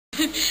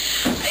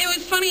It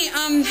was funny.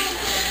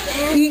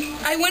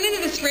 I went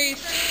into this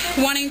race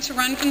wanting to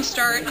run from the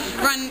start,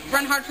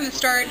 run hard from the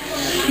start,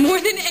 more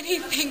than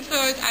anything, so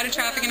I was out of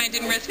traffic and I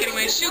didn't risk getting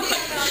my shoe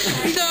clipped.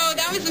 So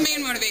that was the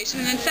main motivation.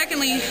 And then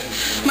secondly,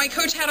 my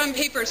coach had on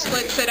paper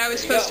splits that I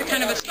was supposed to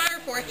kind of aspire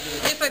for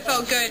if I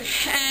felt good.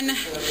 And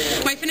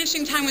my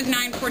finishing time was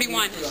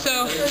 9:41.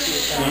 So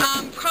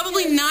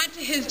probably not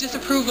to his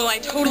disapproval, I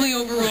totally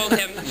overruled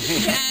him.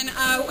 And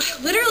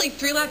literally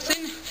 3 laps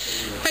in,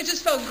 I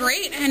just felt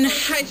great, and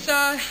I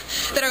saw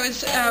that I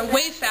was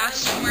way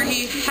fast from where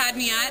he had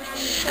me at,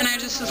 and I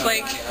just was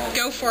like,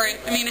 go for it.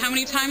 I mean, how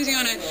many times are you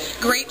on a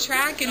great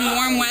track in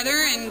warm weather,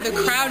 and the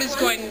crowd is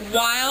going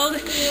wild,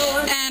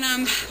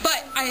 and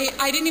but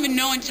I didn't even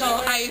know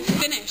until I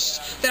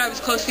finished that I was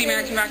close to the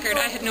American record.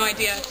 I had no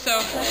idea,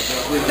 so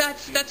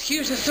that's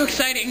huge. That's so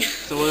exciting.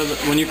 So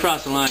when you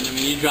crossed the line, I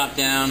mean, you dropped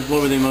down.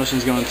 What were the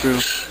emotions going through?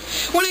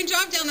 When I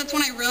dropped down, that's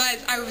when I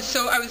realized I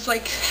was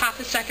like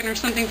half a second or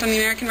something from the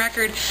American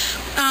record.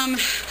 I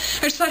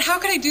just thought, how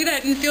could I do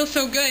that and feel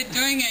so good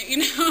doing it, you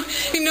know?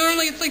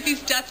 Normally it's like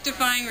these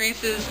death-defying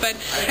races, but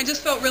I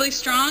just felt really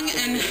strong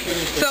and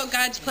felt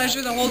God's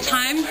pleasure the whole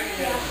time.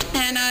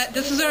 And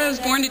this is what I was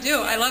born to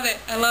do. I love it.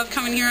 I love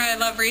coming here. I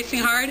love racing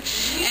hard,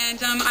 and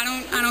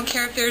I don't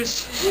care if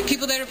there's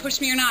people that are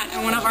pushing me or not.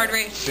 I want a hard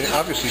race.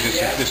 Obviously,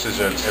 this is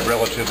a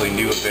relatively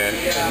new event,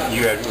 and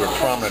you were a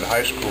prominent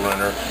high school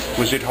runner.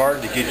 Was it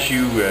hard to get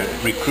you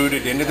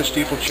recruited into the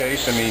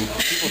steeplechase? I mean,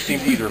 people seem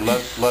to either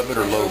love it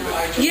or loathe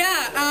it.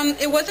 Yeah,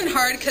 it wasn't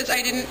hard because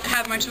I didn't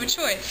have much of a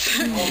choice.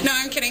 No,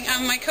 I'm kidding.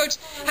 My coach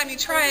had me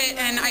try it,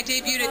 and I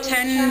debuted at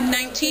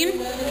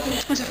 10:19. I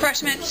was a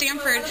freshman at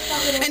Stanford,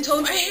 and told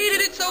him I hated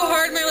it so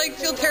hard, my legs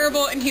feel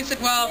terrible, and he said,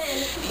 well,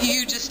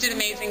 you just did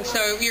amazing,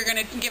 so you're going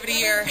to give it a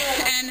year.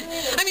 And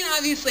I mean,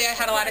 obviously I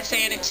had a lot of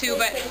say in it too,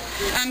 but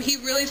he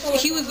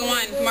was the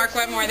one, Mark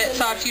Wetmore, that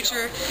saw a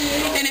future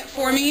in it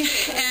for me.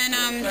 And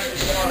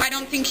I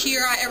don't think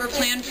here I ever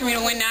planned for me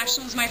to win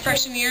nationals my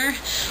freshman year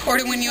or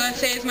to win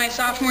USA's my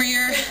sophomore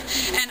year,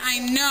 and I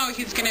know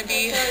he's going to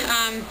be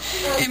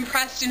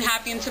impressed and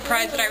happy and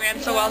surprised that I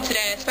ran so well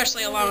today,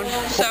 especially alone.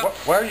 So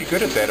why are you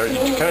good at that?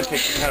 You kind of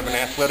take kind of an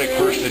athletic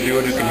person to do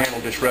it who can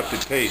handle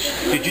disrupted pace.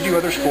 Did you do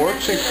other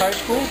sports in high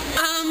school?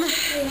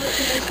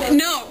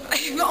 No,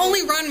 I've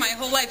only run my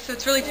whole life, so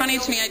it's really funny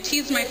to me. I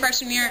teased my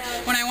freshman year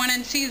when I won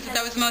NCs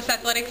that was the most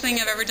athletic thing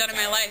I've ever done in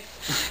my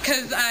life,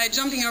 because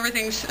jumping over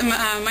things,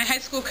 my high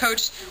school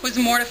coach was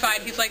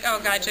mortified. He's like, oh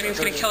God, Jenny's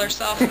going to kill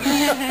herself.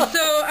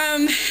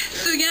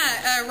 So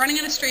yeah, running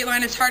in a straight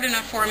line is hard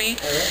enough for me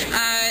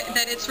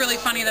that it's really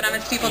funny that I'm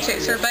a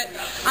steeplechaser, but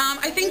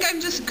I think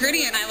I'm just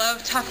gritty, and I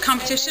love tough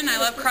competition. I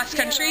love cross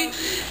country,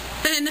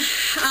 and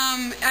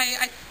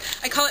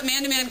I call it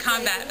man-to-man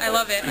combat. I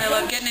love it. I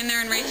love getting in there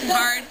and racing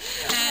hard,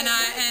 and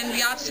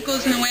the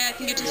obstacles in the way, I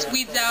think it just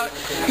weeds out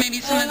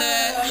maybe some of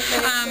the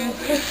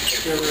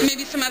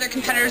maybe some other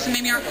competitors that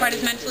maybe aren't quite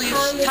as mentally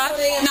tough.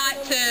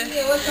 Not to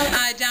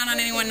down on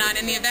anyone not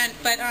in the event,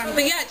 but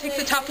yeah, it takes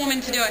a tough woman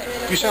to do it.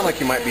 You sound like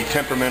you might be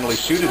temperamentally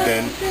suited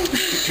then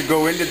to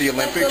go into the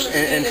Olympics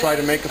and try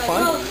to make a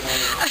final.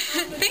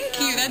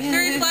 Thank you. That's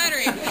very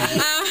flattering.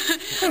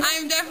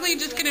 I'm definitely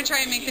just going to try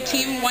and make the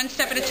team one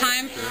step at a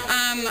time.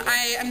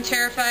 I am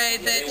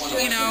terrified that,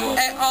 you know,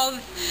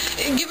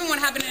 given what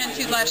happened in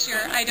NCs last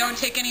year, I don't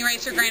take any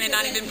race for granted,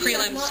 not even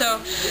prelims.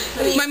 So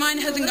my mind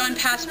hasn't gone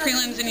past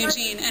prelims in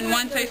Eugene, and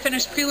once I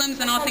finish prelims,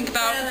 then I'll think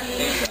about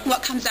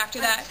what comes after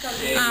that.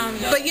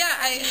 But yeah,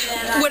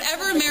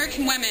 whatever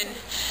American women,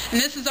 and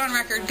this is on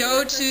record,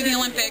 go to the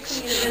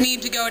Olympics,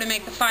 need to go to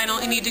make the final,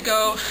 and need to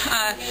go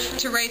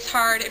to race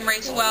hard and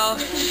race well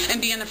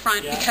and be in the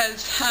front,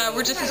 because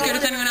we're just as good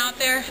as anyone out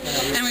there,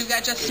 and we've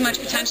got just as much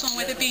potential. And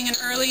with it being an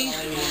early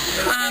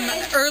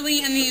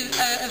in the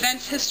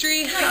event's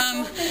history,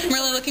 I'm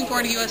really looking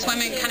forward to U.S.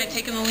 women kind of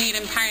taking the lead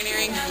and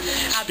pioneering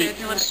out there at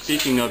the Olympics.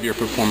 Speaking of your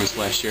performance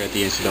last year at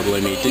the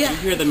NCAA meet, did you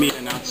hear the meet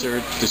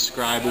announcer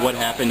describe what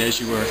happened as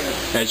you were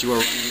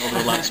running over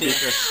the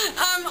loudspeaker?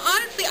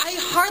 Honestly, I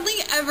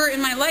hardly ever in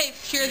my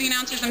life hear the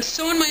announcers. I'm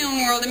so in my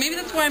own world, and maybe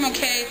that's why I'm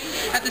okay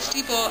at the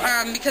steeple,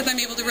 because I'm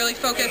able to really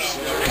focus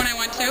when I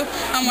want to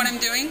on what I'm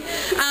doing.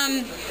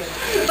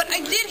 But I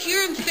did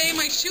hear him say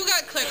my shoe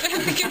got clipped, and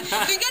I'm thinking,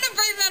 we gotta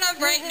bring that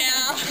up right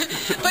now.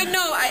 But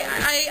no,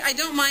 I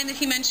don't mind that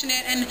he mentioned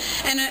it, and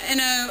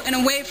in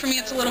a way for me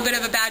it's a little bit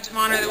of a badge of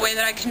honor, the way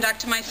that I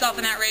conducted myself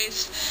in that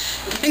race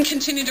and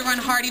continued to run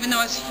hard even though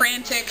I was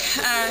frantic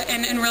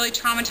and really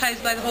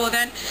traumatized by the whole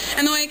event.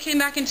 And the way I came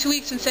back in 2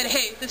 weeks and said,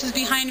 hey, this is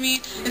behind me,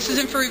 this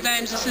isn't for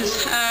revenge, this is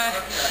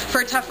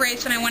for a tough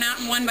race, and I went out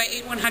and won by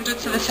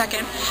 8/100ths of a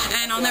second.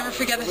 And I'll never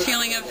forget the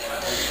feeling of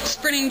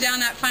sprinting down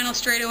that final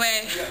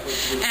straightaway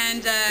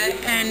and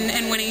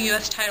winning a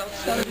U.S. title.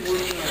 So,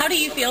 how do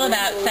you feel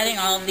about setting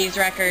all of these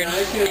records?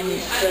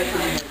 And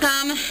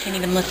can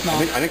even list them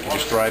all? I think you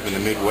just thrive in the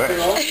Midwest.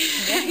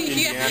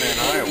 Indiana and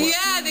Iowa.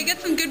 Yeah, they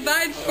get some good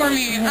vibes for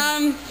me.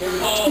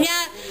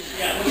 Yeah.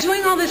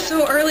 doing all this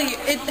so early,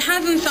 it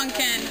hasn't sunk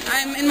in.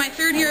 I'm in my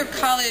 3rd year of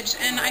college,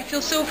 and I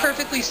feel so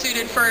perfectly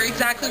suited for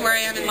exactly where I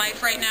am in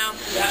life right now.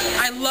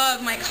 I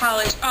love my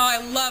college. Oh,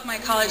 I love my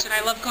college, and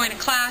I love going to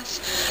class.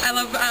 I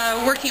love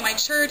working at my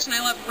church, and I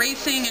love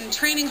racing and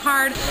training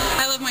hard.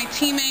 I love my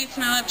teammates,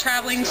 and I love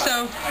traveling.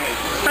 So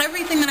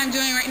everything that I'm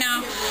doing right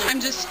now, I'm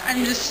just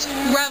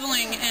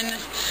reveling in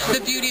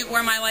the beauty of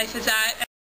where my life is at.